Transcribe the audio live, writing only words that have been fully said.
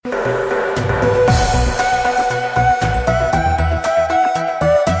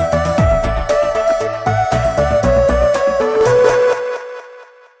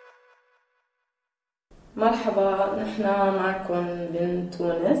مرحبا، نحن معكم من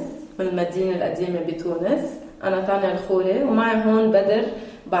تونس، من المدينة القديمة بتونس. أنا تانيا الخوري ومعي هون بدر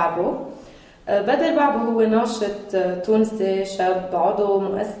بابو. بدر بابو هو ناشط تونسي شاب عضو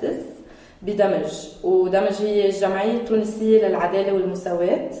مؤسس بدمج، ودمج هي الجمعية التونسية للعدالة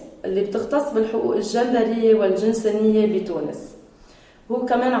والمساواة اللي بتختص بالحقوق الجندرية والجنسانية بتونس. هو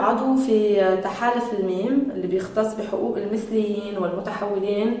كمان عضو في تحالف الميم اللي بيختص بحقوق المثليين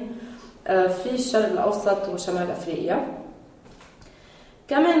والمتحولين في الشرق الأوسط وشمال أفريقيا.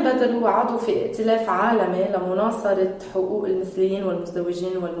 كمان بدر هو عضو في ائتلاف عالمي لمناصرة حقوق المثليين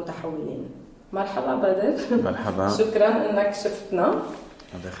والمزدوجين والمتحولين. مرحبا بدر. مرحبا. شكرا انك شفتنا.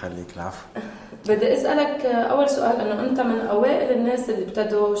 الله يخليك. العفو. بدي اسالك اول سؤال، انه انت من اوائل الناس اللي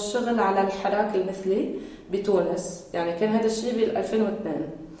ابتدوا الشغل على الحراك المثلي بتونس، يعني كان هذا الشيء بال 2002.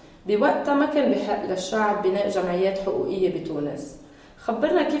 بوقتها ما كان بحق للشعب بناء جمعيات حقوقيه بتونس.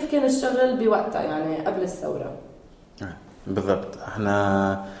 خبرنا كيف كان الشغل بوقتها، يعني قبل الثوره. بالضبط،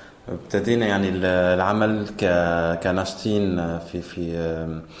 احنا ابتدينا يعني العمل كناشطين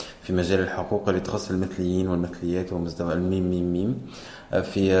في مجال الحقوق اللي تخص المثليين والمثليات ومزدوج الميم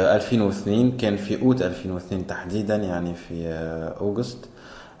في 2002. كان في أوت 2002 تحديدا، يعني في أوغست.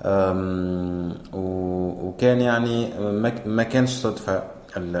 وكان يعني ما كانش صدفة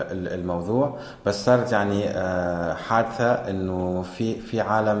الموضوع، بس صارت يعني حادثة انه في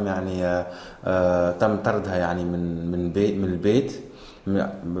عالم يعني تم طردها يعني من البيت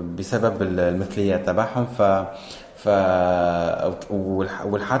بسبب المثلية تبعهم.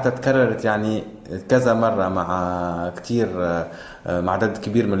 والحادثة تكررت يعني كذا مرة مع عدد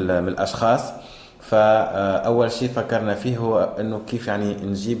كبير من الأشخاص. فأول شيء فكرنا فيه هو إنه كيف يعني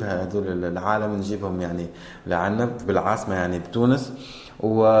نجيب هذول العالم، نجيبهم يعني لعنا بالعاصمة يعني بتونس،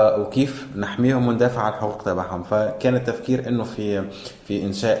 وكيف نحميهم وندافع عن الحقوق تبعهم. فكان التفكير إنه في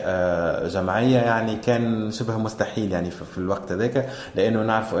إنشاء جمعية يعني كان شبه مستحيل يعني في الوقت ذاك، لأنه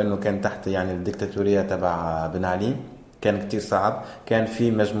نعرفوا إنه كان تحت يعني الدكتاتورية تبع بن علي، كان كتير صعب. كان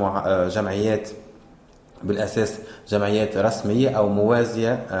في مجموعة جمعيات بالأساس جمعيات رسمية أو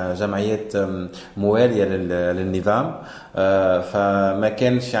موازية، جمعيات موالية للنظام. فما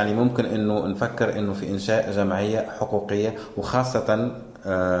كانش يعني ممكن إنه نفكر إنه في إنشاء جمعية حقوقية، وخاصة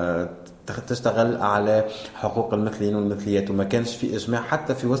تشتغل على حقوق المثليين والمثليات. وما كانش في إجماع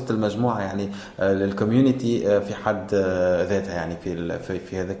حتى في وسط المجموعة يعني للكوميونيتي في حد ذاتها يعني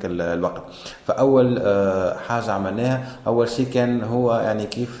في هذاك الوقت. فأول حاجة عملناها، أول شيء كان هو يعني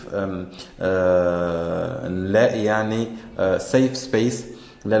كيف نلاقي يعني safe space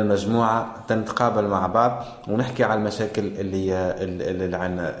للمجموعة تنتقابل مع بعض ونحكي على المشاكل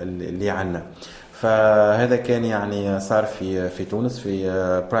اللي عنا. فهذا كان يعني صار في تونس في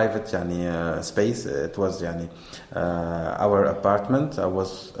private يعني space. It was يعني our apartment. I was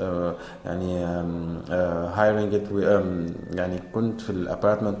يعني hiring it. يعني كنت في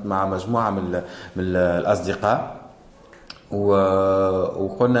الابارتمنت مع مجموعة من الأصدقاء،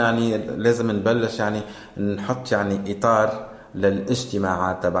 وقلنا يعني لازم نبلش يعني نحط يعني إطار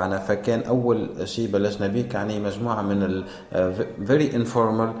للاجتماعات تبعنا. فكان أول شيء بلشنا به يعني مجموعة من very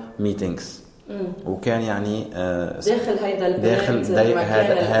informal meetings. وكان يعني داخل هذا البيت،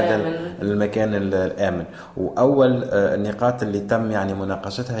 هذا المكان الآمن. وأول النقاط اللي تم يعني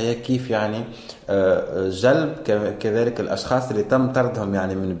مناقشتها هي كيف يعني جلب كذلك الأشخاص اللي تم طردهم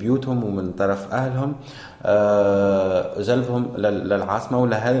يعني من بيوتهم ومن طرف أهلهم، جلبهم للعاصمة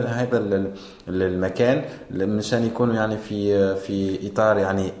ولا هذا المكان مشان يكونوا يعني في إطار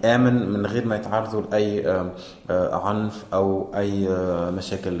يعني آمن من غير ما يتعرضوا لأي عنف أو أي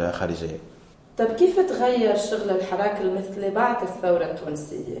مشاكل خارجية. طب كيف تغير شغل الحراك المثلي بعد الثورة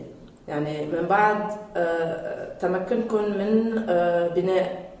التونسية؟ يعني من بعد تمكنكم من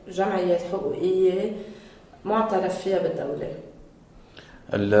بناء جمعيات حقوقية معترف فيها بالدولة.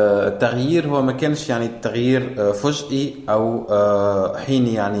 التغيير هو ما كانش يعني التغيير فجئي أو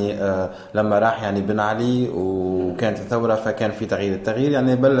حيني يعني لما راح يعني بن علي وكانت الثورة فكان في تغيير. التغيير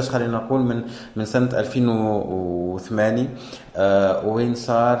يعني بلش خلينا نقول من سنة 2008 وين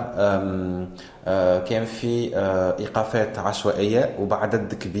صار كان في إيقافات عشوائية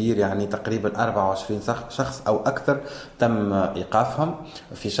وبعدد كبير، يعني تقريبا 24 شخص أو أكثر تم إيقافهم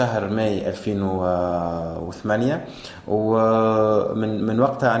في شهر ماي 2008. ومن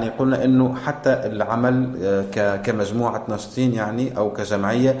وقتها يعني قلنا إنه حتى العمل كمجموعة ناشطين يعني أو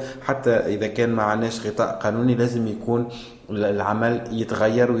كجمعية، حتى إذا كان معناش غطاء قانوني، لازم يكون العمل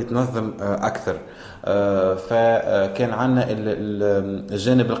يتغير ويتنظم أكثر. فكان عنا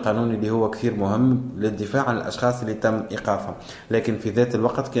الجانب القانوني اللي هو كثير مهم للدفاع عن الأشخاص اللي تم إيقافهم، لكن في ذات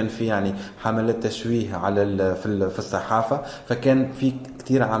الوقت كان في يعني حملات تشويه على في الصحافة، فكان في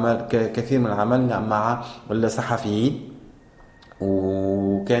كثير من العمل مع الصحفيين،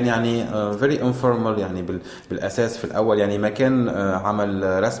 وكان يعني very informal يعني بالأساس في الأول، يعني ما كان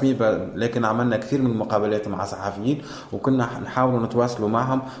عمل رسمي، لكن عملنا كثير من المقابلات مع صحفيين، وكنا نحاولوا نتواصلوا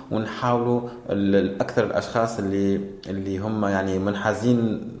معهم ونحاولوا الأكثر الأشخاص اللي هم يعني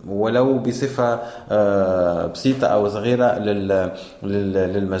منحازين ولو بصفة بسيطة أو صغيرة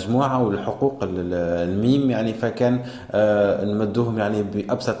للمجموعة والحقوق الميم يعني، فكان نمدوهم يعني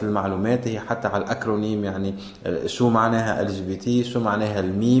بأبسط المعلومات، هي حتى على الأكرونيم يعني شو معناها LGBT، شو معناها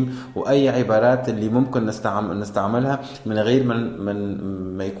الميم، وأي عبارات اللي ممكن نستعملها من غير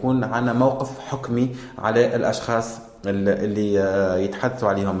ما يكون عنا موقف حكمي على الأشخاص اللي يتحدثوا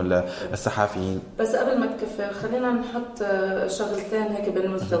عليهم الصحفيين. بس قبل ما تكفي خلينا نحط شغلتين هيك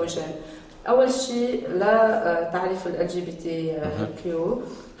بالمزدوجين. أول شيء لا تعريف LGBTQ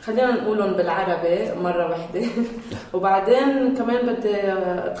خلينا نقولهم بالعربي مرة واحدة وبعدين كمان بدي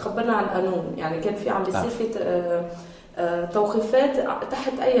تخبرنا عن قانون، يعني كان في عم بيصير في توقيفات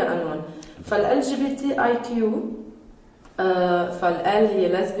تحت أي قانون. فالLGBTIQ فالL هي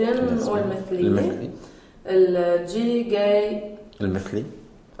لزبيان والمثلي، الجي جاي المثلي،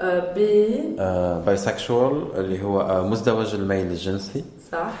 بايسكشوال اللي هو مزدوج الميل الجنسي،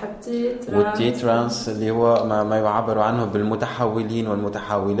 صح، والتي ترانس اللي هو ما يعبر عنه بالمتحولين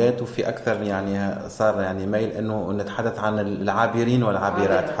والمتحولات، وفي أكثر يعني صار يعني ميل إنه نتحدث عن العابرين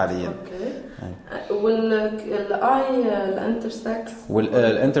والعابرات حاليا. والاي الانترسكس،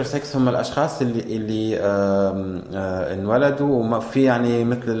 والانترسكس هم الاشخاص اللي انولدوا وما في يعني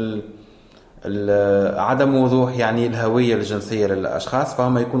مثل عدم وضوح يعني الهوية الجنسية للأشخاص،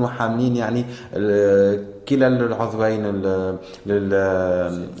 فهم يكونوا حاملين يعني كلا العضوين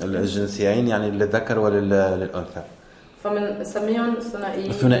الجنسيين يعني للذكر وللأنثى، فمن سميهم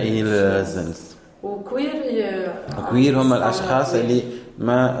ثنائي الجنس. وكوير هم الأشخاص اللي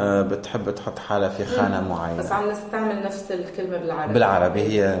ما بتحب تحط حالها في خانة معينة، بس عم نستعمل نفس الكلمة بالعربي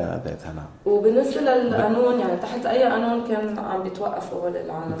هي ذاتها. نعم. وبالنسبة للقانون يعني تحت أي قانون كان عم بيتوقف أول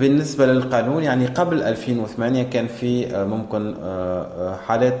العالم؟ بالنسبة للقانون يعني قبل 2008 كان في ممكن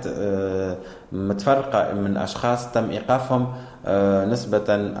حالات متفرقة من أشخاص تم إيقافهم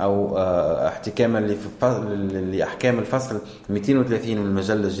نسبة أو احتكاما لأحكام الفصل 230 من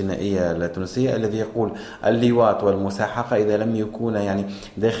المجلة الجنائية التونسية، الذي يقول اللواط والمساحقة إذا لم يكون يعني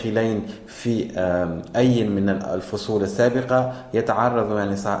داخلين في أي من الفصول السابقة يتعرض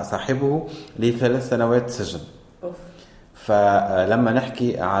يعني صاحبه ل3 سنوات سجن. فلما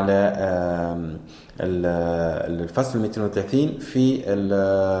نحكي على الفصل 230 في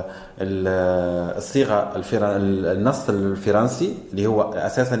الصيغة النص الفرنسي اللي هو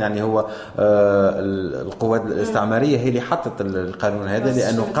أساسا يعني هو القوات الاستعمارية هي اللي حطت القانون هذا،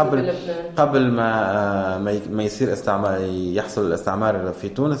 لأنه قبل ما يصير يحصل الاستعمار في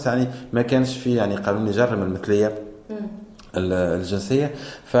تونس يعني ما كانش في يعني قانون يجرم المثلية الجنسية.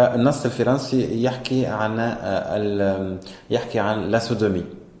 فالنص الفرنسي يحكي عن لاسودومي،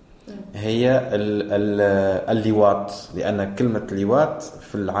 هي اللواط، لأن كلمة لواط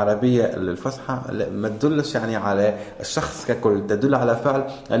في العربية الفصحى ما تدلش يعني على الشخص ككل، تدل على فعل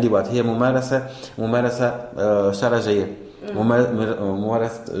اللواط، هي ممارسة شرجية،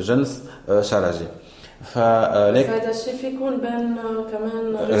 ممارسة جنس شرجي. هذا الشيء فيكون بين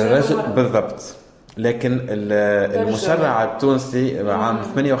كمان رجل بالضبط. لكن المشرع التونسي عام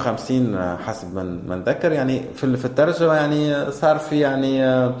 58 حسب من ذكر يعني في الترجمة يعني صار في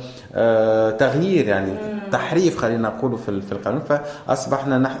يعني تغيير يعني تحريف خلينا نقوله في القانون،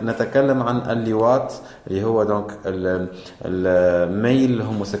 فأصبحنا نتكلم عن اللواط اللي هو دونك الميل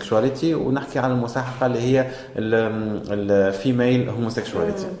هوموسيكشواليتي، ونحكي عن المساحقة اللي هي الفيميل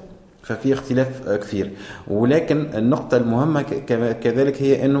هوموسيكشواليتي. ففي اختلاف كثير، ولكن النقطة المهمة كذلك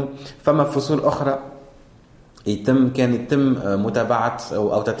هي أنه فما فصول أخرى كان يتم متابعة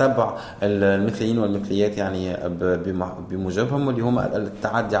أو تتبع المثليين والمثليات يعني بموجبهم، اللي هم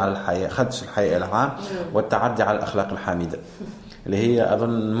التعدي على الحياة، خدش الحياة العام، والتعدي على الأخلاق الحميدة، اللي هي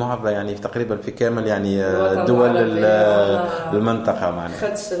أظن معظم يعني تقريبا في كامل يعني دول المنطقة معنا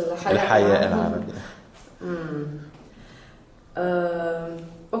خدش الحياة العربية.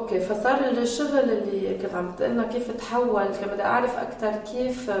 اوكي، فصار الشغل اللي كنت عم تقلنا كيف تحول، كان بدي اعرف اكثر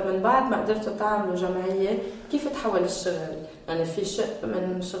كيف من بعد ما قدرتوا تعملوا جمعيه كيف تحول الشغل، يعني في شيء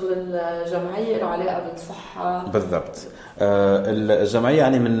من شغل الجمعية له علاقة بالصحة. بالضبط. الجمعية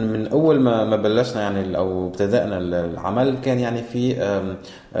يعني من أول ما بلشنا يعني أو ابتدأنا العمل كان يعني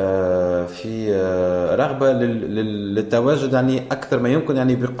في رغبة للتواجد يعني أكثر ما يمكن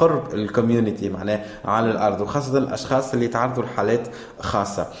يعني بقرب الكوميونيتي معناه على الأرض، وخاصة الأشخاص اللي تعرضوا لحالات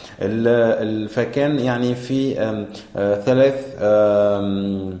خاصة. فكان يعني في 3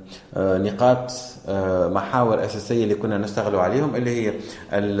 نقاط محاور أساسية اللي كنا نشتغل عليهم، اللي هي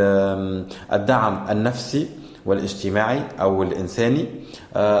الدعم النفسي والاجتماعي أو الإنساني،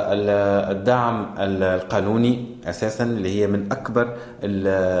 الدعم القانوني أساسا اللي هي من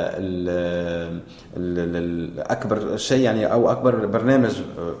أكبر شيء يعني أو أكبر برنامج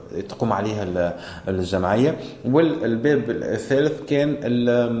تقوم عليها الجمعية، والباب الثالث كان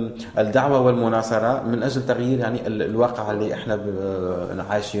الدعوة والمناصرة من أجل تغيير يعني الواقع اللي احنا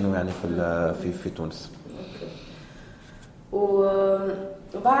عايشينه يعني في تونس.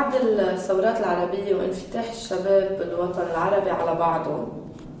 وبعد الثورات العربية وانفتاح الشباب بالوطن العربي على بعضه،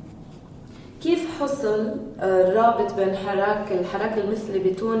 كيف حصل الرابط بين الحراك المثلي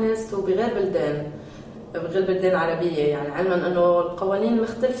بتونس وبغير بلدان عربية؟ يعني علما أنه القوانين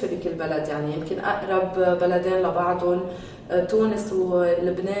مختلفة بكل بلد، يعني يمكن أقرب بلدين لبعضهم تونس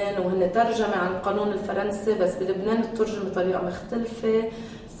ولبنان، وهن ترجمة عن القانون الفرنسي، بس بلبنان ترجم بطريقة مختلفة.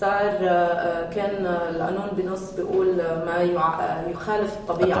 صار كان القانون بنص بيقول ما يخالف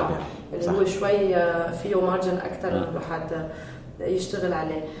الطبيعة اللي هو شوي فيه مارجن أكثر من الواحد يشتغل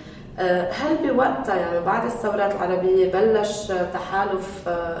عليه. هل بوقتها يعني بعد الثورات العربية بلش تحالف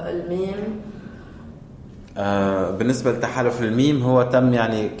الميم؟ بالنسبة لتحالف الميم هو تم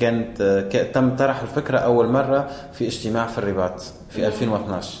يعني تم طرح الفكرة أول مرة في اجتماع في الرباط في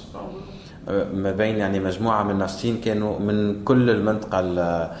 2012 ما بين يعني مجموعة من الناشطين كانوا من كل المنطقة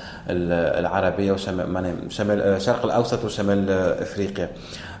العربية وشمال الشرق الأوسط وشمال أفريقيا.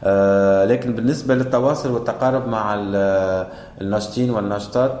 لكن بالنسبة للتواصل والتقارب مع الناشطين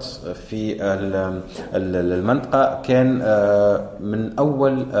والناشطات في المنطقة كان من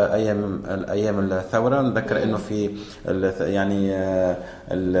أول أيام الثورة. نذكر إنه في يعني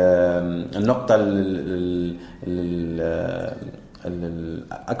النقطة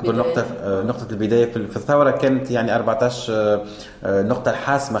أكبر نقطة البداية في الثورة كانت يعني 14 نقطة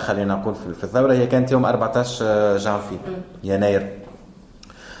الحاسمة خلينا نقول في الثورة، هي كانت يوم 14 جانفي يناير.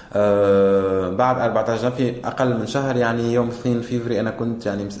 بعد 14 جانفي أقل من شهر يعني يوم 2 فيفري أنا كنت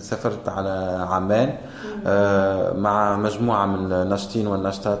يعني سافرت على عمان مع مجموعة من الناشطين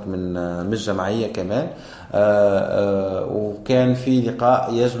والناشطات من الجمعية كمان، وكان في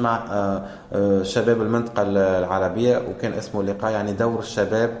لقاء يجمع شباب المنطقة العربية، وكان اسمه لقاء يعني دور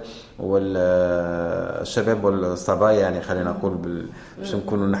الشباب والشباب والصبايا، يعني خلينا نقول باش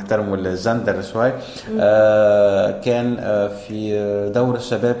نكونوا نحترموا الجندر شوي. كان في دور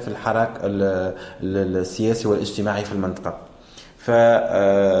الشباب في الحراك السياسي والاجتماعي في المنطقة.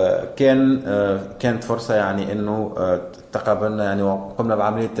 كانت فرصة يعني انه تقابلنا يعني وقمنا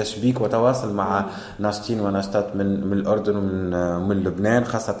بعملية تشبيك وتواصل مع ناشطين وناشطات من الأردن ومن لبنان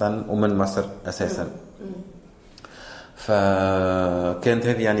خاصة ومن مصر أساسا. فكانت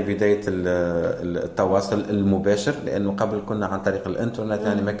هذه يعني بداية التواصل المباشر، لأنه قبل كنا عن طريق الإنترنت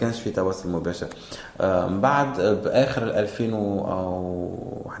يعني ما كانش في تواصل مباشر. بعد بآخر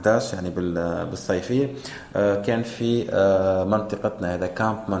 2011 يعني بالصيفية كان في منطقتنا هذا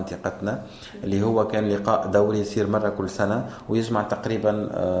كامب منطقتنا اللي هو كان لقاء دوري يصير مرة كل سنة ويجمع تقريبا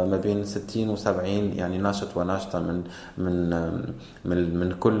ما بين 60 و70 يعني ناشط وناشطة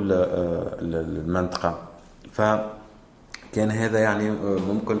من كل المنطقة. كان هذا يعني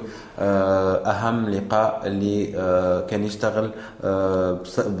ممكن أهم لقاء اللي كان يشتغل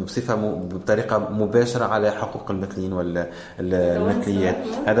بطريقة مباشرة على حقوق المثليين والمثليات.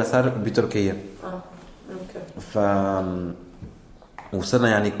 هذا صار بتركيا. وصلنا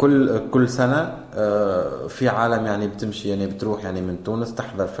يعني كل سنة في عالم يعني بتمشي يعني بتروح يعني من تونس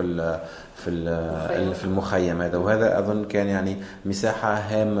تحضر في المخيم هذا، وهذا أظن كان يعني مساحة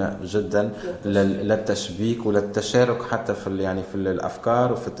هامة جدا للتشبيك وللتشارك حتى في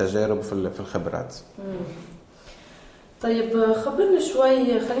الأفكار وفي التجارب وفي الخبرات. طيب خبرنا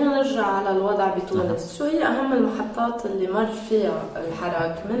شوي، خلينا نرجع على الوضع بتونس. شو هي أهم المحطات اللي مر فيها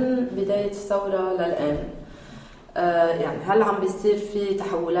الحراك من بداية الثورة للآن؟ يعني هل عم بيصير في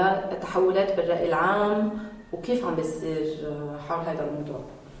تحولات بالرأي العام، وكيف عم بيصير حول هذا الموضوع؟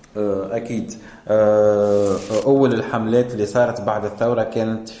 أكيد. أول الحملات اللي صارت بعد الثورة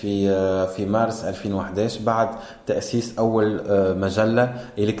كانت في مارس 2011 بعد تأسيس أول مجلة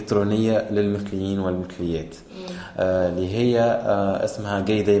إلكترونية للمثليين والمثليات اللي هي اسمها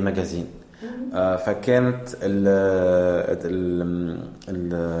جاي داي ماجازين. فكانت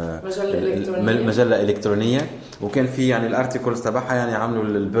المجلة الإلكترونية، وكان في يعني الارتيكلز تبعها يعني عملوا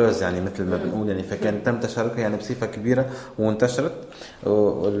البوز يعني مثل ما بنقول يعني، فكان تم تشاركها يعني بصفة كبيرة وانتشرت.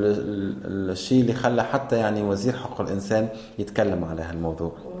 الشيء اللي خلى حتى يعني وزير حقوق الإنسان يتكلم على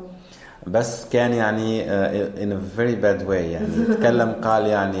هالموضوع، بس كان يعني in a very bad way يعني يتكلم قال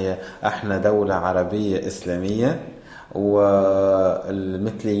يعني احنا دولة عربية إسلامية،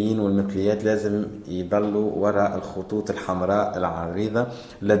 والمثليين والمثليات لازم يضلوا وراء الخطوط الحمراء العريضة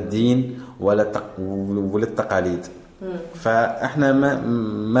للدين وللتقاليد. فاحنا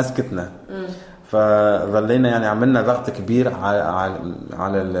ما سكتنا، فظلينا يعني عملنا ضغط كبير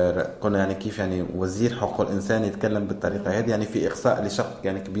على قلنا يعني كيف يعني وزير حقوق الإنسان يتكلم بالطريقة هذه، يعني في إقصاء لشق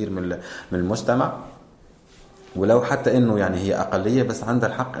يعني كبير من المجتمع، ولو حتى إنه يعني هي أقلية بس عندها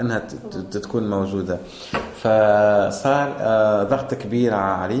الحق إنها تكون موجودة. فصار ضغط كبير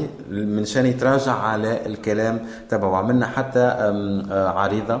عليه من شان يتراجع على الكلام تبعه. عملنا حتى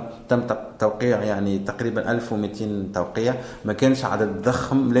عريضة تم توقيع يعني تقريبا 1200 توقيع، ما كانش عدد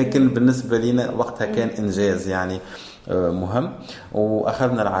ضخم لكن بالنسبة لنا وقتها كان إنجاز يعني مهم.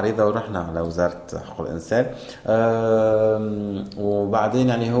 وأخذنا العريضة ورحنا على وزارة حقوق الإنسان، وبعدين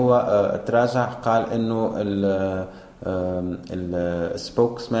يعني هو تراجع قال إنه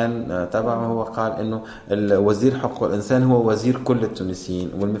السبوكسمان تبعه هو قال انه الوزير حقوق الانسان هو وزير كل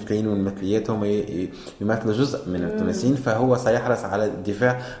التونسيين، والمثليين والمثليات هم يمثلوا جزء من التونسيين، فهو سيحرص على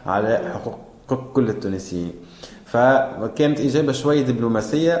الدفاع على حقوق كل التونسيين. فكانت اجابه شويه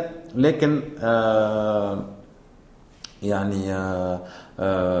دبلوماسيه، لكن يعني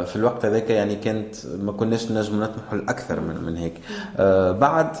في الوقت ذاك يعني كانت ما كناش نجم نطمح الأكثر من هيك.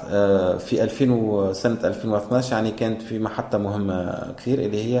 بعد في سنة 2012 يعني كانت في محطة مهمة كثير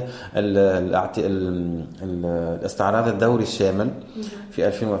اللي هي الاستعراض الدوري الشامل. في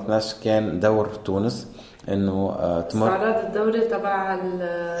 2012 كان دور تونس انه استعراض الدوري تبع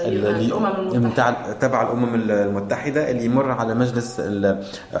الامم المتحده، تبع الامم المتحده اللي يمر على مجلس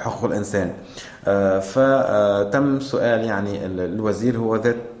حقوق الانسان. فتم سؤال يعني الوزير هو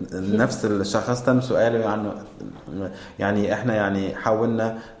ذات نفس الشخص، تم سؤاله عنه يعني احنا يعني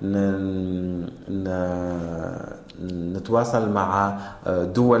حاولنا نتواصل مع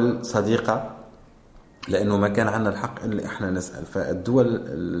دول صديقة لأنه ما كان عندنا الحق إن إحنا نسأل. فالدول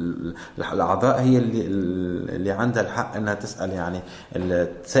الأعضاء هي اللي عندها الحق إنها تسأل يعني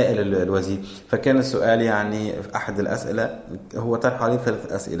تسائل الوزير. فكان السؤال يعني في أحد الأسئلة هو طرح عليه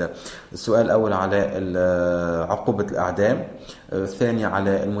 3 أسئلة. السؤال الأول على عقوبة الإعدام، الثاني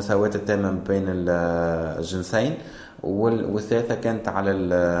على المساواة التامة بين الجنسين، والثالثة كانت على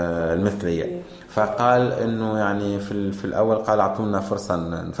المثلية. فقال انه يعني في الاول قال اعطونا فرصة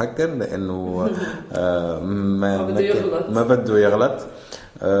نفكر لانه ما بده يغلط.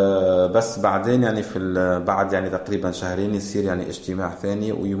 بس بعدين يعني بعد يعني تقريبا شهرين يصير يعني اجتماع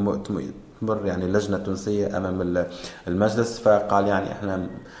ثاني ويمر يعني لجنة تونسية امام المجلس. فقال يعني احنا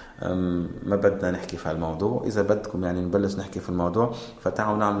ما بدنا نحكي في الموضوع، اذا بدكم يعني نبلش نحكي في الموضوع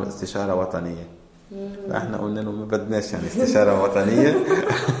فتعالوا نعمل استشارة وطنية. فاحنا قلنا له ما بدناش يعني استشارة وطنية.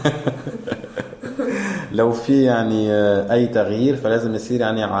 لو في يعني اي تغيير فلازم يصير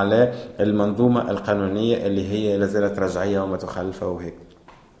يعني على المنظومة القانونية اللي هي لازالت رجعية وما تخالفة وهيك.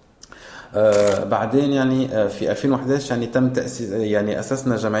 بعدين يعني في 2011 يعني تم تأسيس يعني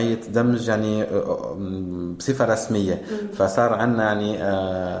أسسنا جمعية دمج يعني بصفة رسمية، فصار عندنا يعني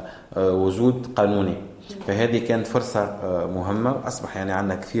وجود قانوني. فهذه كانت فرصة مهمة، وأصبح يعني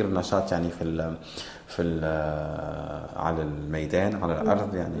عندنا كثير نشاط يعني على الميدان على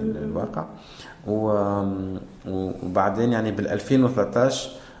الأرض يعني الواقع. وبعدين يعني بال2013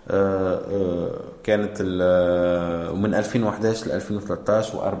 كانت ومن 2011 ل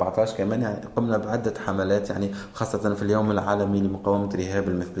 2013 و14 كمان يعني قمنا بعدة حملات يعني خاصة في اليوم العالمي لمقاومة رهاب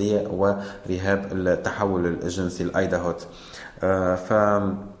المثلية ورهاب التحول الجنسي الأيداهوت.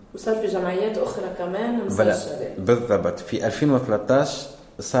 وصار في جمعيات أخرى كمان مسجلة. بالضبط. في 2013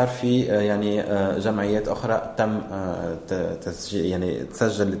 صار في يعني جمعيات أخرى تم تسجيل يعني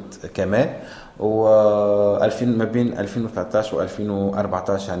تسجلت كمان، ما بين 2013 و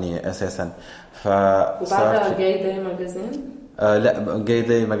 2014 يعني أساسا. وبعدها جايدة ماجازين؟ لا،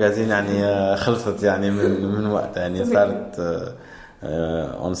 جايدة ماجازين يعني خلصت يعني من وقت يعني صارت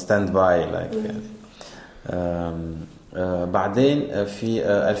on standby like يعني. بعدين في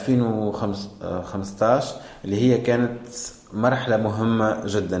 2015 اللي هي كانت مرحلة مهمة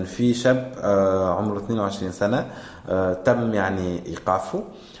جدا. في شاب عمره 22 سنة تم يعني إيقافه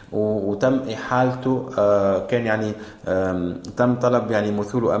وتم إحالته. كان يعني تم طلب يعني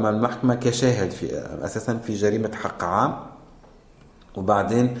مثوله أمام المحكمة كشاهد في أساسا في جريمة حق عام،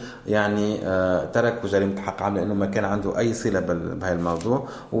 وبعدين يعني تركوا جريمة الحق عام لأنه ما كان عنده أي صلة بهذا الموضوع،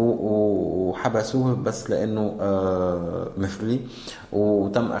 وحبسوه بس لأنه مثلي،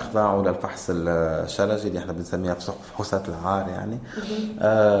 وتم إخضاعه للفحص الشرجي اللي احنا بنسميها فحوصات العار يعني.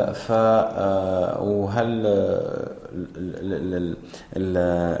 وهل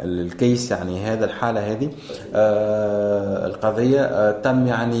الكيس يعني هذا الحالة هذه القضية تم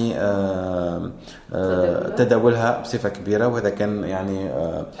يعني تداولها بصفة كبيرة، وهذا كان يعني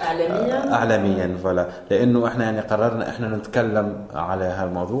اعلاميا فلا، لانه احنا يعني قررنا احنا نتكلم على هذا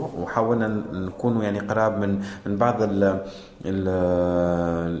الموضوع، وحاولنا نكون يعني قراب من بعض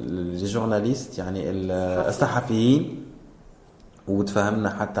الجورناليست يعني الصحفيين، وتفهمنا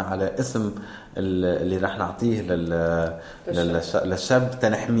حتى على اسم اللي راح نعطيه للشاب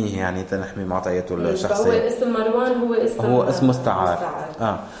تنحميه، يعني تنحمي معطياته الشخصيه. هو اسم مروان هو اسم مستعار.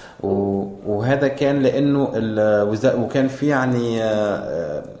 وهذا كان لانه وكان في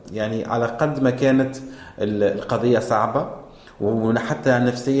يعني على قد ما كانت القضيه صعبه وحتى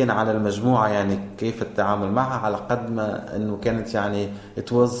نفسيا على المجموعه يعني كيف التعامل معها، على قد ما انه كانت يعني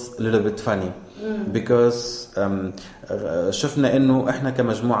it was a little bit funny because شفنا انه احنا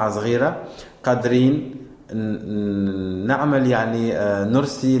كمجموعه صغيره قادرين نعمل يعني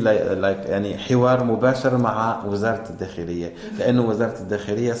نرسي يعني حوار مباشر مع وزارة الداخلية، لأنه وزارة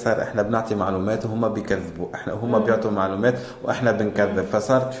الداخلية صار إحنا بنعطي معلومات وهم بيكذبوا، إحنا هم بيعطوا معلومات وإحنا بنكذب،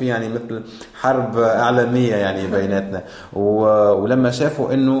 فصارت في يعني مثل حرب إعلامية يعني بيناتنا. ولما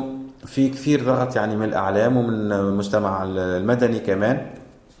شافوا إنه في كثير ضغط يعني من الإعلام ومن المجتمع المدني كمان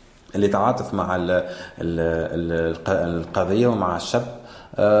اللي تعاطف مع القضية ومع الشاب،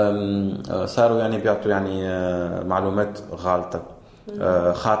 صاروا يعني بيعطوا يعني معلومات غالطة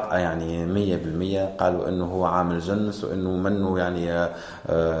خاطئة يعني 100%. قالوا انه هو عامل جنس وانه منه يعني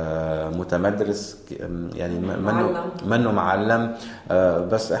متمدرس يعني منه معلم.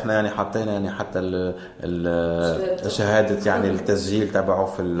 بس احنا يعني حطينا يعني حتى الشهادة يعني التسجيل تبعه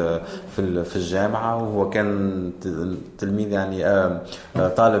في الجامعة، وهو كان تلميذ يعني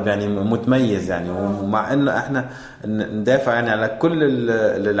طالب يعني متميز يعني. ومع انه احنا ندافع يعني على كل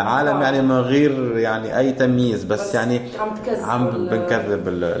العالم يعني من غير يعني اي تمييز، بس يعني عم بنكذب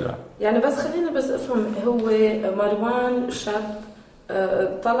يعني. بس خلينا بس افهم، هو مروان شاب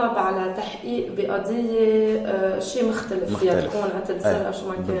طلب على تحقيق بقضية شيء مختلف فيها تكون قتل سرقة شو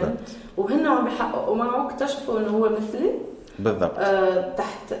ما كان، وهن عم بيحققوا معه اكتشفوا انه هو مثلي بالضبط.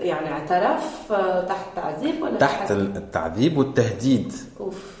 تحت يعني اعترف تحت تعذيب ولا تحت التعذيب والتهديد.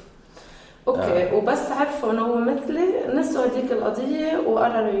 اوكي. وبس عرفوا انه هو مثلي نسوا هذيك القضية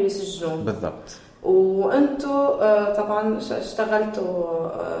وقرروا يسجنوه. بالضبط. وانتوا طبعا اشتغلتوا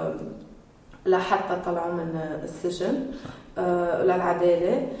لحتى طلعوا من السجن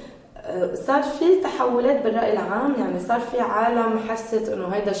للعدالة. صار في تحولات بالرأي العام، يعني صار في عالم حست انه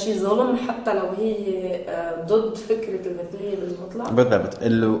هيدا شيء ظلم حتى لو هي ضد فكرة المثلية بالمطلق. بالضبط.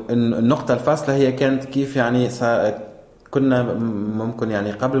 النقطة الفاصلة هي كانت كيف يعني كنا ممكن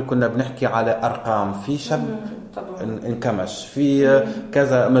يعني قبل كنا بنحكي على أرقام في شاب انكمش في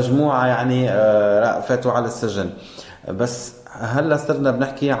كذا مجموعة يعني فاتوا على السجن، بس هلا صرنا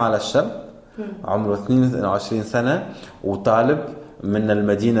بنحكي على الشاب عمره 22 سنة وطالب من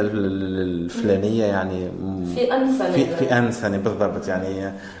المدينة الفلانية يعني في أنسنة بالضبط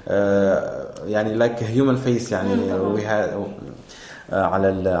يعني يعني like human face يعني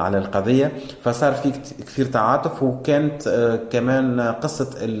على القضية. فصار في كثير تعاطف، وكانت كمان قصة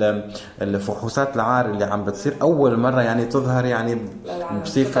الفحوصات العار اللي عم بتصير أول مرة يعني تظهر يعني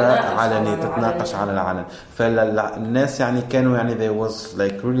بصفة علنية، تتناقش على العلن. فالناس يعني كانوا يعني they was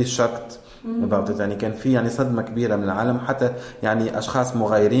like really shocked about it. يعني كان في يعني صدمة كبيرة من العالم، حتى يعني أشخاص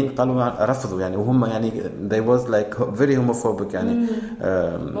مغايرين قالوا رفضوا يعني، وهم يعني they was like very homophobic يعني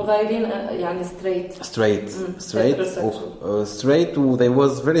مغايرين يعني straight و they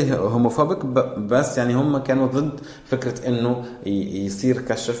was very homophobic. بس يعني هم كانوا ضد فكرة إنه يصير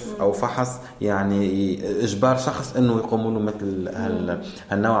كشف أو فحص يعني إجبار شخص إنه يقوموا له مثل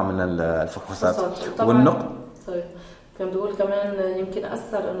هالنوع من الفحوصات. والنقطة كان بقول كمان يمكن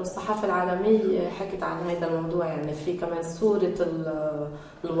أثر إنه الصحافة العالمية حكت عن هذا الموضوع، يعني في كمان صورة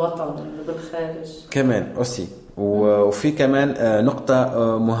الوطن بالخارج كمان أسي. وفي كمان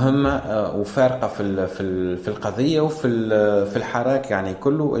نقطة مهمة وفارقة في القضية وفي الحراك يعني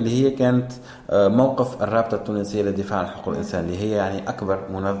كله، اللي هي كانت موقف الرابطة التونسية للدفاع عن حقوق الإنسان، اللي هي يعني أكبر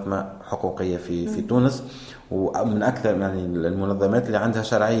منظمة حقوقية في تونس، ومن أكثر يعني المنظمات اللي عندها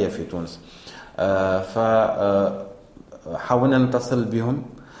شرعية في تونس. حاولنا نتصل بهم.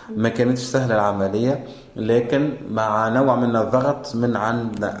 ما كانتش سهلة العملية، لكن مع نوع من الضغط من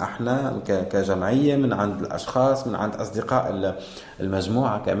عندنا احنا كجمعية، من عند الأشخاص، من عند أصدقاء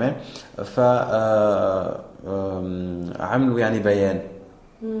المجموعة كمان، فعملوا يعني بيان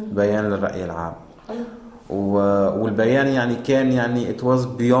للرأي العام. والبيان يعني كان يعني it was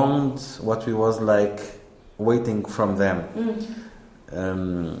beyond what we was like waiting from them.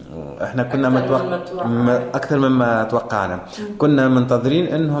 احنا كنا اكثر مما توقعنا. كنا منتظرين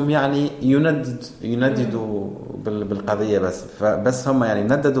انهم يعني ينددوا بالقضيه، بس هم يعني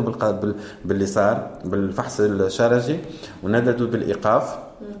نددوا باللي صار بالفحص الشرجي، ونددوا بالايقاف،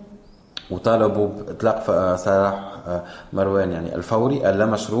 وطالبوا باطلاق سراح مروان يعني الفوري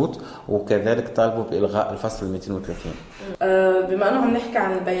اللامشروط، وكذلك طالبوا بالغاء الفصل 230. بما انه عم نحكي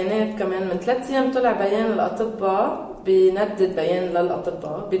عن البيانات، كمان من 3 ايام طلع بيان الاطباء بيندد بيان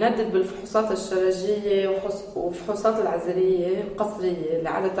للأطباء بيندد بالفحوصات الشرجية وفحوصات العذرية القصرية اللي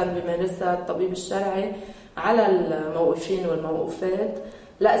عادة بيمارسها الطبيب الشرعي على الموقوفين والموقوفات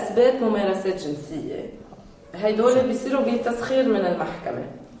لإثبات ممارسات جنسية. هيدول بيصيروا بتسخير من المحكمة،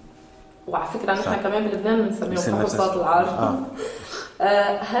 وعلى فكرة نحن كمان بلبنان بنسميهم فحوصات العار.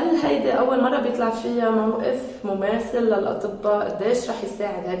 هل هيدي أول مرة بيطلع فيها موقف مماثل للأطباء؟ قديش رح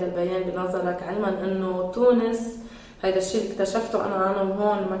يساعد هذا البيان بنظرك، علما أنه تونس هيدا الشيء اللي اكتشفته أنا عنه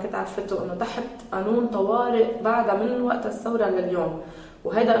هون ما كنت عرفته، أنه تحت قانون طوارئ بعد من وقت الثورة لليوم،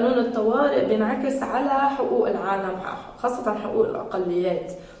 وهيدا قانون الطوارئ بينعكس على حقوق العالم، خاصة حقوق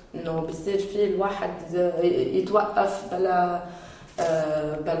الأقليات، أنه بيصير فيه الواحد يتوقف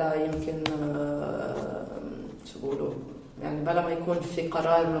بلا يمكن شو بقولوا يعني بلا ما يكون في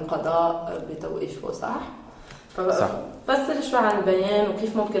قرار من القضاء بتوقيفه، صح؟ فسر شوي عن البيان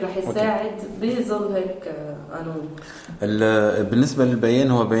وكيف ممكن رح يساعد بظل هيك قانون. بالنسبة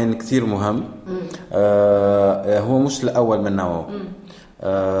للبيان هو بيان كتير مهم. هو مش الأول من نوعه.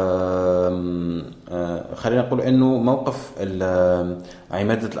 خلينا نقول إنه موقف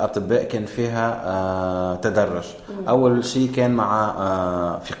عمادة الأطباء كان فيها تدرج. أول شيء كان مع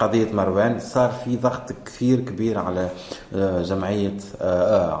في قضية مروان صار في ضغط كثير كبير على جمعية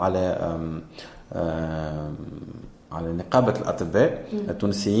على نقابة الأطباء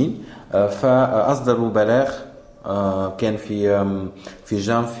التونسيين، فأصدروا بلاغ كان في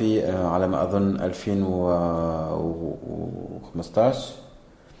جانفي على ما أظن 2015.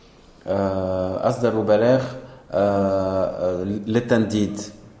 أصدروا بلاغ للتنديد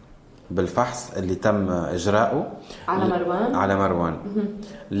بالفحص اللي تم إجراؤه على مروان.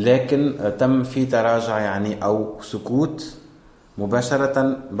 لكن تم في تراجع يعني أو سكوت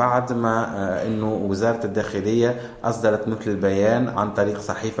مباشرة بعد ما إنه وزارة الداخلية أصدرت مثل البيان عن طريق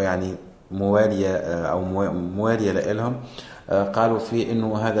صحيفة يعني موالية أو موالية لهم، قالوا فيه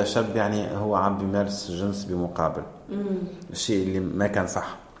إنه هذا شاب يعني هو عم بيمارس جنس بمقابل، الشيء اللي ما كان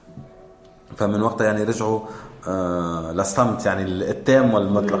صح. فمن وقتها يعني رجعوا للصمت يعني التام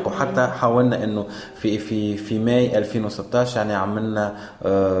والمطلق. وحتى حاولنا انه في ماي 2016 يعني عملنا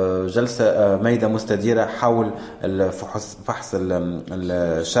جلسة ميدة مستديرة حول الفحص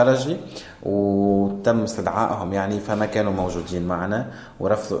الشرجي، وتم استدعائهم يعني، فما كانوا موجودين معنا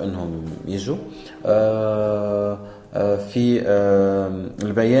ورفضوا انهم يجوا. في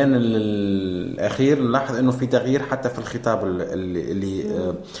البيان الأخير نلاحظ أنه في تغيير حتى في الخطاب اللي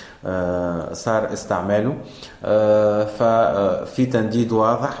صار استعماله. ففي تنديد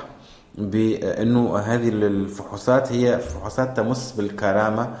واضح بأنه هذه الفحوصات هي فحوصات تمس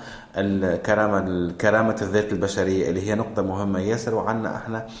بالكرامة، كرامة الذات البشرية، اللي هي نقطة مهمة ياسر. وعنا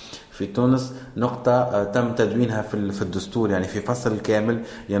احنا في تونس نقطة تم تدوينها في الدستور، يعني في فصل كامل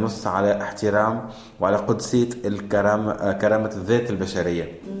ينص على احترام وعلى قدسية كرامة الذات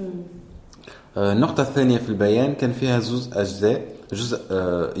البشرية. النقطة الثانية في البيان كان فيها أجزاء، جزء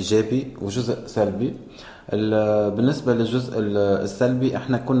إيجابي وجزء سلبي. بالنسبة للجزء السلبي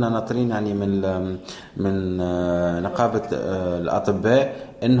احنا كنا ناطرين يعني من نقابة الأطباء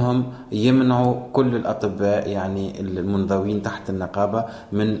انهم يمنعوا كل الأطباء يعني المنضوين تحت النقابة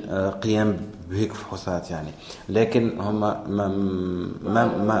من قيام بهيك فحوصات يعني. لكن هم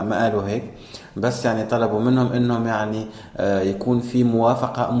ما قالوا هيك، بس يعني طلبوا منهم انهم يعني يكون في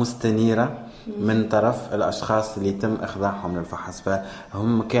موافقة مستنيرة من طرف الأشخاص اللي يتم إخضاعهم للفحص.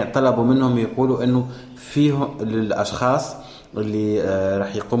 فهم طلبوا منهم يقولوا إنه فيهم الأشخاص اللي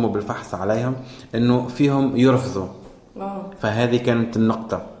راح يقوموا بالفحص عليهم إنه فيهم يرفضوا. فهذه كانت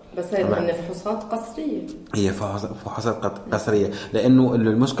النقطة. بس هي فحوصات قصرية، هي فحوصات قصرية، لأنه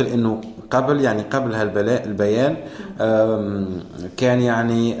المشكل إنه قبل هالبيان كان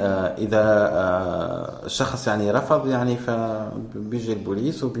يعني إذا الشخص يعني رفض يعني فبيجي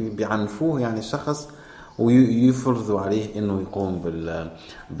البوليس وبيعنفوه يعني الشخص ويفرضوا عليه انه يقوم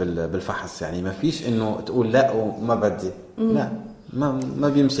بالفحص. يعني ما فيش انه تقول لا وما بدي، لا ما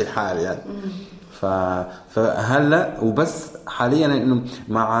بيمشي الحال يعني. فهلا وبس حاليا انه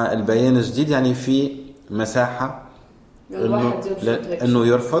مع البيان الجديد يعني في مساحه انه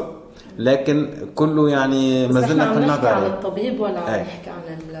يرفض، لكن كله يعني ما زلنا في النظر. نحكي عن الطبيب ولا نحكي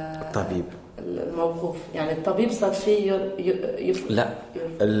عن الطبيب الموقوف؟ يعني الطبيب صار فيه لا،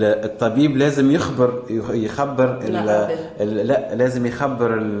 الطبيب لازم يخبر لا لازم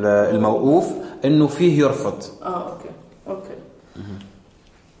يخبر الموقوف انه فيه يرفض. اوكي.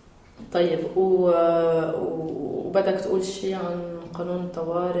 طيب وبدك تقول شيء عن قانون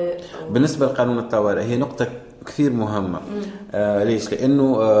الطوارئ بالنسبة لقانون الطوارئ هي نقطة كثير مهمة. ليش؟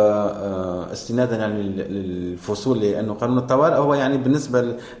 لأنه استنادا يعني للفصول، لأنه قانون الطوارئ هو يعني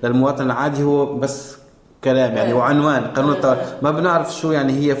بالنسبة للمواطن العادي هو بس كلام يعني وعنوان قانون الطوارئ، ما بنعرف شو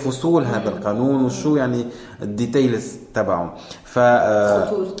يعني هي فصول هذا القانون وشو يعني الديتيلز تبعه.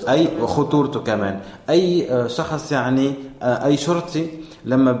 أي خطورته كمان. أي شخص يعني أي شرطي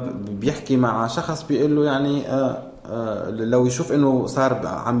لما بيحكي مع شخص بيقول له يعني لو يشوف انه صار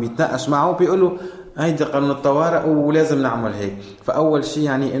عم يتناقش معه بيقول له هيدا قانون الطوارئ ولازم نعمل هيك. فاول شيء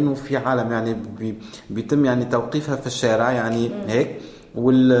يعني انه في عالم يعني بيتم يعني توقيفها في الشارع يعني هيك،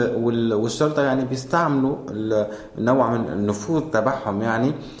 والشرطه يعني بيستعملوا نوع من النفوذ تبعهم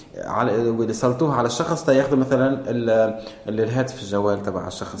يعني يسلطوه على الشخص تياخذوا مثلا الهاتف الجوال تبع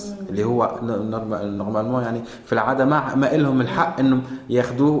الشخص اللي هو نورمالمون يعني في العاده ما لهم الحق انه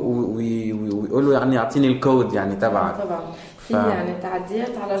ياخذوه ويقولوا يعني يعطيني الكود يعني تبعك. طبعا في يعني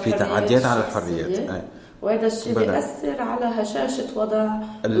تعديات على الحريات، في تعديات على الحريات، وهذا الشيء بيأثر على هشاشة وضع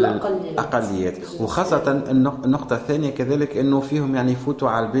الأقليات. وخاصة النقطة الثانية كذلك إنه فيهم يعني يفوتوا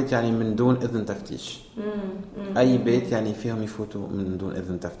على البيت يعني من دون إذن تفتيش. أي بيت يعني فيهم يفوتوا من دون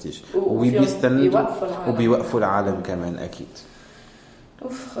إذن تفتيش وبيستندوا وبيوقفوا العالم كمان أكيد.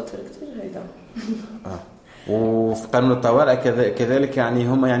 خطر كتير هيدا. وفي قانون الطوارئ كذلك يعني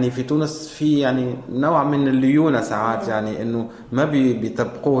هم يعني في تونس في يعني نوع من الليونة ساعات يعني انه ما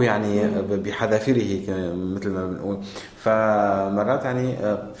بيطبقوه يعني بحذافيره مثل ما بنقول. فمرات يعني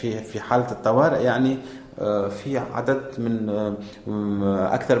في حالة الطوارئ يعني في عدد من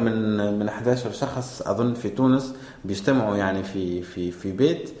اكثر من 11 شخص اظن في تونس بيجتمعوا يعني في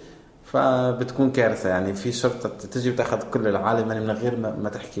بيت، فبتكون كارثة يعني. في شرطة تجي وتاخذ كل العالم يعني من غير ما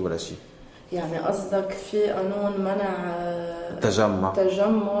تحكي ولا شيء. يعني قصدك في قانون منع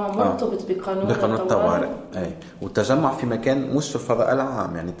تجمع مرتبط بقانون الطوارئ. اي، والتجمع في مكان مش في الفضاء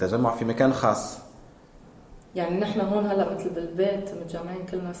العام، يعني التجمع في مكان خاص. يعني نحن هون هلا مثل بالبيت متجمعين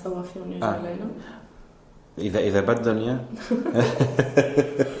كلنا سوا فيهم يجوا علينا اذا بدهم اياه.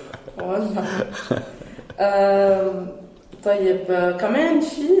 والله. طيب كمان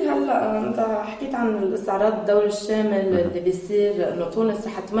في هلا انت حكيت عن الاستعراض الدوري الشامل اللي بيصير، انه تونس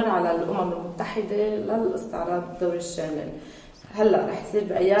رح تمر على الامم المتحده للاستعراض الدوري الشامل. هلا رح يصير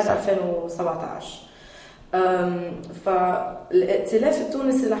بايار 2017. فالائتلاف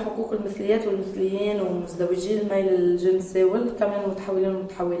التونسي لحقوق المثليات والمثليين ومزدوجي الميل الجنسي وكمان المتحولين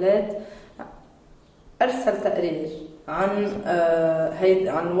والمتحولات ارسل تقرير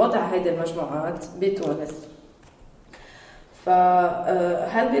عن وضع هذه المجموعات بتونس.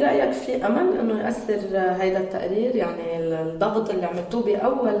 فهل برأيك في أمل أنه يأثر هذا التقرير؟ يعني الضغط اللي عملتوه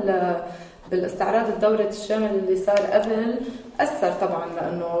بأول بالاستعراض الدوري الشامل اللي صار قبل أثر طبعا،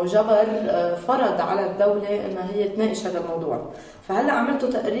 لأنه جبر فرض على الدولة أنها هي تناقش هذا الموضوع. فهلا عملتوا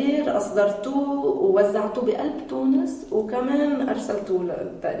تقرير أصدرتوه ووزعتوه بقلب تونس وكمان أرسلتوه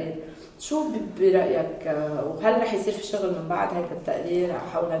التقرير. شو برأيك؟ وهل رح يصير في شغل من بعد هذا التقرير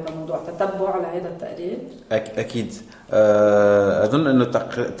حول هذا الموضوع، تتبع على هذا التقرير؟ أكيد. أظن إنه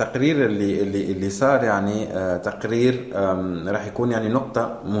التقرير اللي صار يعني تقرير رح يكون يعني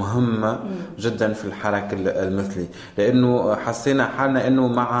نقطة مهمة جدا في الحراك المثلي، لأنه حسينا حالنا إنه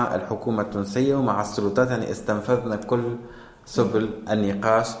مع الحكومة التونسية ومع السلطات يعني استنفذنا كل سبل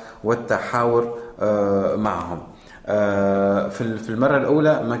النقاش والتحاور معهم. في المرة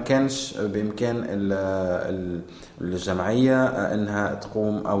الأولى ما كانش بإمكان الجمعية أنها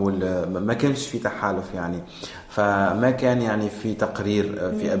تقوم، أو ما كانش في تحالف يعني، فما كان يعني في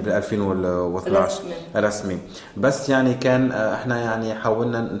تقرير في 2012 رسمي. بس يعني كان احنا يعني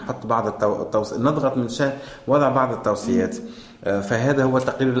حاولنا نحط بعض نضغط من شان وضع بعض التوصيات. فهذا هو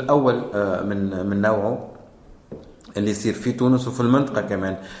التقرير الأول من نوعه اللي يصير في تونس وفي المنطقة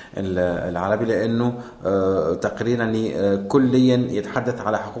كمان العربي، لأنه تقرير يعني كليا يتحدث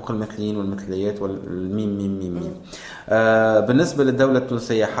على حقوق المثليين والمثليات والميم ميم ميم ميم. بالنسبة للدولة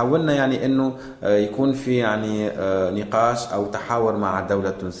التونسية حاولنا يعني أنه يكون في يعني نقاش أو تحاور مع الدولة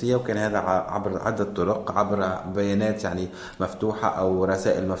التونسية، وكان هذا عبر عدة طرق، عبر بيانات يعني مفتوحة أو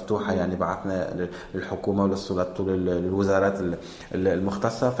رسائل مفتوحة يعني بعثنا للحكومة وللسلطات وللوزارات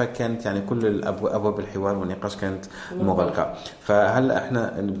المختصة، فكانت يعني كل أبواب الحوار والنقاش كانت مغلقة. فهلا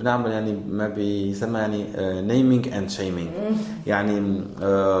احنا بنعمل يعني ما بيسمى يعني naming and shaming، يعني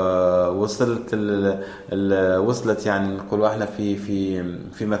وصلت يعني نقولوا احنا في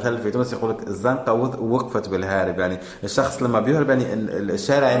مثل في تونس يقولك الزنقة وقفت بالهارب، يعني الشخص لما بيهرب يعني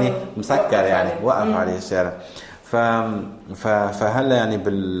الشارع يعني مسكر يعني وقف عليه الشارع. فهلا يعني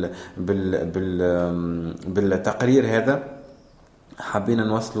بالتقرير هذا حابين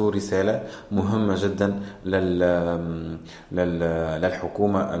نوصلوا رسالة مهمة جدا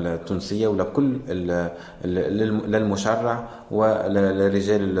للحكومة التونسية ولكل للمشرع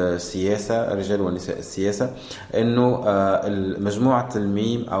ولرجال السياسة، رجال ونساء السياسة، انه مجموعة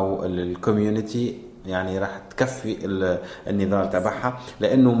الميم او الكوميونتي يعني راح تكفي النضال تبعها،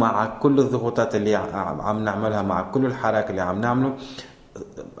 لانه مع كل الضغوطات اللي عم نعملها، مع كل الحراك اللي عم نعمله،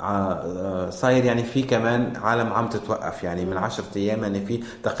 صاير يعني في كمان عالم عم تتوقف. يعني من 10 أيام يعني في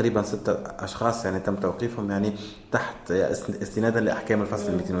تقريبا 6 أشخاص يعني تم توقيفهم يعني تحت استنادا لأحكام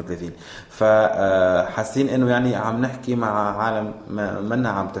الفصل 230. فحاسين انه يعني عم نحكي مع عالم منا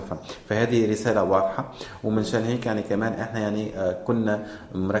عم تفهم. فهذه رسالة واضحة، ومن شان هيك يعني كمان احنا يعني كنا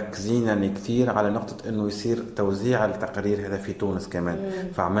مركزين يعني كثير على نقطة انه يصير توزيع التقارير هذا في تونس كمان.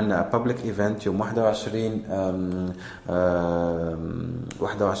 فعملنا public event يوم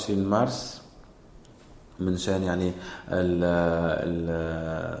 21 مارس من شان يعني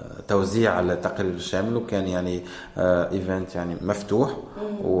توزيع التقرير الشامل، وكان يعني ايفنت يعني مفتوح،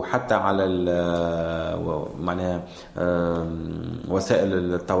 وحتى على معناها وسائل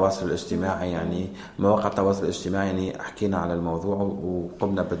التواصل الاجتماعي، يعني مواقع التواصل الاجتماعي يعني حكينا على الموضوع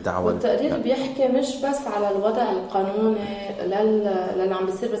وقمنا بالدعوه. والتقرير بيحكي مش بس على الوضع القانوني اللي عم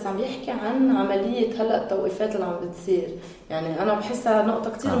بيصير، بس عم بيحكي عن عمليه هلا التوقيفات اللي عم بتصير. يعني انا بحسها نقطه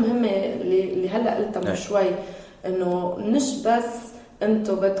كتير مهمه اللي هلا قلتها من شوي، انه مش بس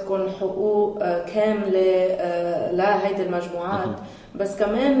انتم بدكم حقوق كامله لهيدي المجموعات، بس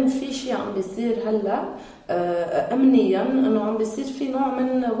كمان في شيء عم بيصير هلا امنيا، انه عم بيصير في نوع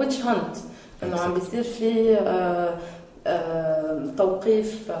من ويتش هانت، انه عم بيصير في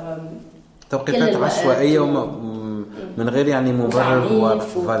توقيفات عشوائيه من غير يعني مبرر واضح.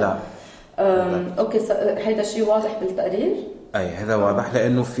 اوكي، هيدا شيء واضح بالتقرير. اي هذا واضح،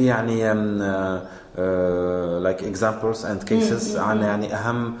 لانه في يعني like examples and cases عن يعني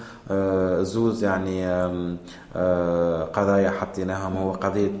اهم زوز يعني قضايا حطيناهم، هو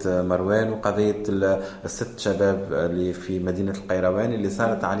قضية مروان وقضية الست شباب اللي في مدينة القيروان اللي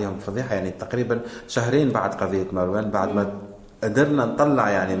صارت عليهم فضيحة، يعني تقريبا شهرين بعد قضية مروان، بعد ما قدرنا نطلع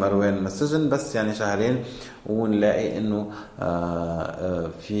يعني مروان من السجن، بس يعني شهرين ونلاقي انه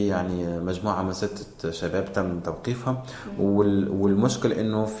في يعني مجموعة من 6 شباب تم توقيفهم. والمشكل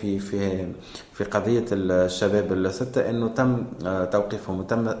انه في قضية الشباب ال6 انه تم توقيفهم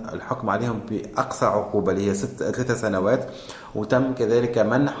وتم الحكم عليهم بأقصى عقوبة اللي هي 3 سنوات، وتم كذلك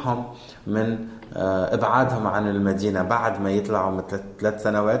منحهم من ابعادهم عن المدينة بعد ما يطلعوا من 3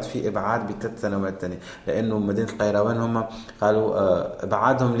 سنوات، في ابعاد ب3 سنوات تانية، لانه مدينة القيروان هم قالوا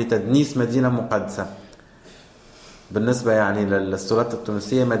ابعادهم لتدنيس مدينة مقدسة. بالنسبة يعني للسلطات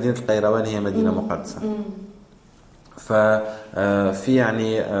التونسية مدينة القيروان هي مدينة مقدسة. ففي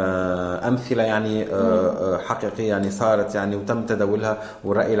يعني أمثلة يعني حقيقية يعني صارت يعني وتم تداولها،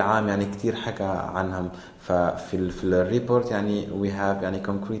 والرأي العام يعني كتير حكى عنهم. ففي الريبورت يعني we have يعني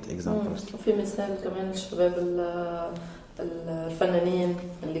concrete examples. وفي مثال كمان الشباب الفنانين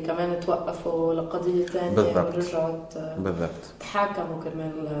اللي كمان توقفوا لقضية ثانية ورجعت تحاكموا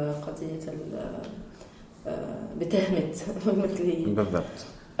كمان قضية بتهمة المثليين. بالضبط.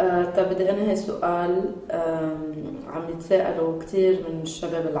 طب بدي أنهي سؤال عم يتساءلوا كتير من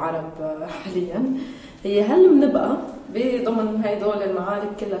الشباب العرب حاليا، هي هل بنبقى بضمن هيدول المعارك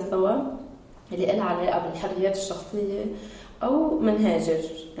كلها سوا اللي لها علاقة بالحريات الشخصية، أو منهاجر؟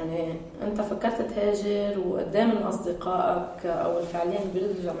 يعني أنت فكرت تهاجر وقدام من أصدقائك أو الفعليين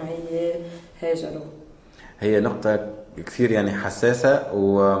بالجمعية هاجروا؟ هي نقطة كثير يعني حساسة،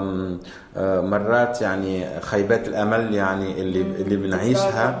 ومرات يعني خيبات الأمل يعني اللي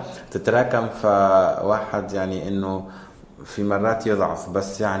بنعيشها تتراكم، فواحد يعني إنه في مرات يضعف.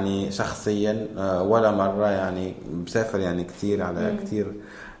 بس يعني شخصيا ولا مرة يعني بسافر يعني كثير على كثير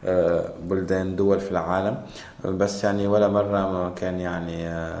بلدان دول في العالم. بس يعني ولا مرة ما كان يعني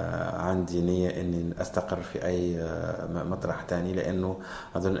عندي نية إني أستقر في أي مطرح تاني، لأنه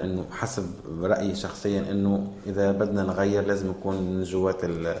أظن إنه حسب رأيي شخصيا إنه إذا بدنا نغير لازم يكون من جوات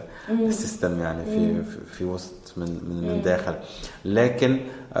السيستم، يعني في وسط من داخل. لكن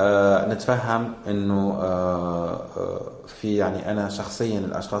نتفهم إنه في يعني أنا شخصيا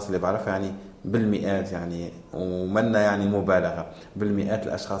الأشخاص اللي بعرفها يعني بالمئات، يعني ومنا يعني مبالغة، بالمئات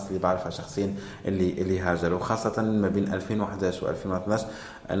الأشخاص اللي بعرفها شخصيا اللي هاجروا، خاصة ما بين 2011 و2012.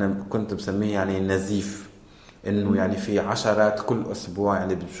 أنا كنت بسميه يعني نزيف، إنه يعني في عشرات كل أسبوع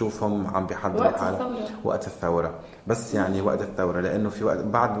يعني بتشوفهم عم بيحضروا حالهم وقت الثورة. بس يعني وقت الثورة، لأنه في وقت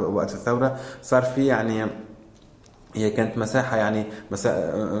بعد وقت الثورة صار في يعني هي كانت مساحة يعني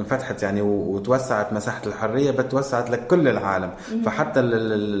انفتحت يعني وتوسعت مساحة الحرية، بتوسعت لكل العالم. فحتى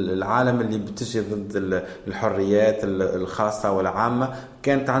العالم اللي بتجي ضد الحريات الخاصة والعامة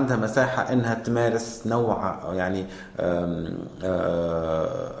كانت عندها مساحة انها تمارس نوع يعني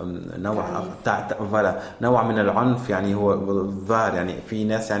نوع من العنف. يعني هو الظاهر يعني في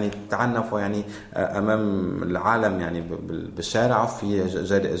ناس يعني تعنفوا يعني امام العالم يعني بالشارع، في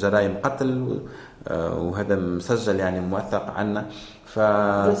جرائم قتل، وهذا مسجل يعني موثق عنا.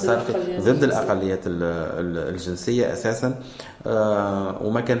 فصار ضد الأقليات الجنسية أساسا،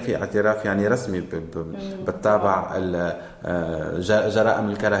 وما كان في اعتراف يعني رسمي بالطابع جرائم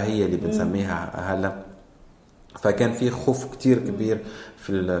الكراهية اللي بنسميها هلا. فكان في خوف كتير كبير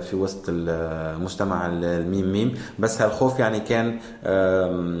في وسط المجتمع الميم. بس هالخوف يعني كان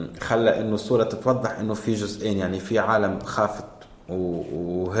خلى إنه الصورة تتوضح إنه في جزئين، يعني في عالم خافت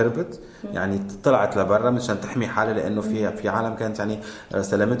وهربت، يعني طلعت لبرا مشان تحمي حالها، لانه في عالم كانت يعني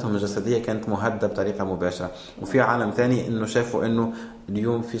سلامتهم الجسديه كانت مهدده بطريقه مباشره. وفي عالم ثاني انه شافوا انه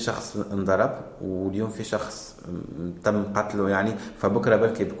اليوم في شخص انضرب واليوم في شخص تم قتله، يعني فبكره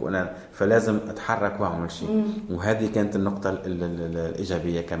بلكي بكون انا، فلازم اتحرك واعمل شيء. وهذه كانت النقطه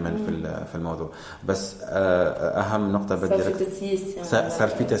الايجابيه كمان في الموضوع. بس اهم نقطه بدي صار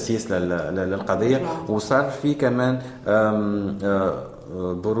في تسييس للقضيه، وصار في كمان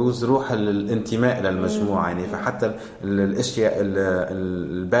بروز روح الانتماء للمجموعة. يعني فحتى الاشياء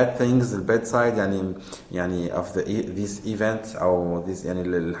الباد ثينجز الباد سايد يعني of these events او these يعني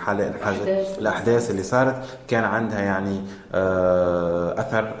الاحداث اللي صارت كان عندها يعني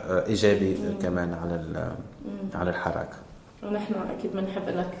اثر ايجابي كمان على الحراك. ونحن أكيد بنحب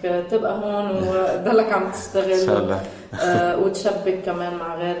إنك تبقى هون وتضلك عم تشتغل إن شاء الله وتشبك كمان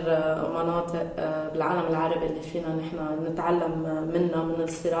مع غير مناطق بالعالم العربي اللي فينا نحن نتعلم منها من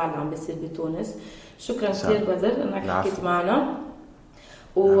الصراع اللي عم بيصير بتونس. شكرا كثير بدر إنك حكيت معنا،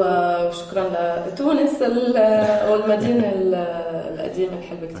 وشكرا لتونس والمدينة القديمة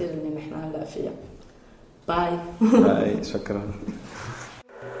الحلوة كثير اللي نحن هلأ فيها. باي. شكرا.